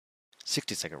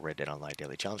60-second Red Dead Online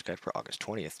Daily Challenge Guide for August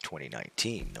 20th,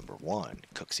 2019. Number 1,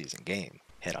 Cook Season Game.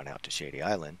 Head on out to Shady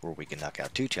Island, where we can knock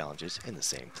out 2 challenges in the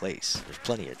same place. There's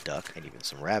plenty of duck and even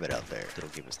some rabbit out there that'll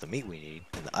give us the meat we need,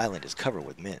 and the island is covered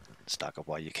with mint. Stock up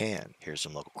while you can. Here's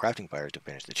some local crafting fires to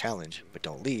finish the challenge, but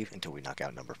don't leave until we knock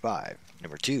out number 5.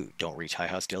 Number 2, don't reach high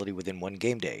hostility within one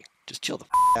game day. Just chill the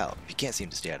out. If you can't seem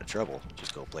to stay out of trouble,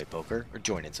 just go play poker or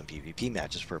join in some PvP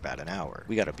matches for about an hour.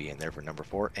 We gotta be in there for number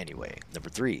 4 anyway. Number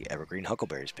 3, Evergreen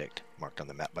Huckleberries picked. Marked on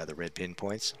the map by the red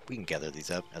pinpoints. We can gather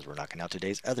these up as we're knocking out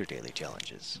today's other daily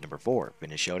challenges. Number 4,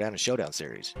 finish Showdown and Showdown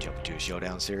series. Jump into a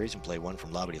Showdown series and play one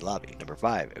from lobby to lobby. Number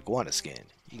 5, Iguanas Skinned.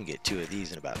 You can get 2 of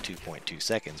these in about 2.2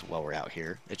 seconds while we're out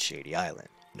here at Shady Island.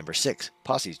 Number 6,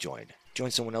 Posses Joined.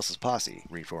 Join someone else's posse.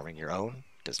 Reforming your own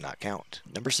does not count.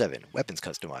 Number 7, weapons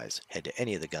customized. Head to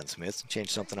any of the gunsmiths and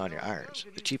change something on your irons.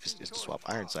 The cheapest is to swap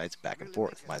iron sights back and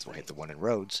forth. Might as well hit the one in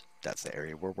Rhodes. That's the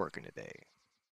area we're working today.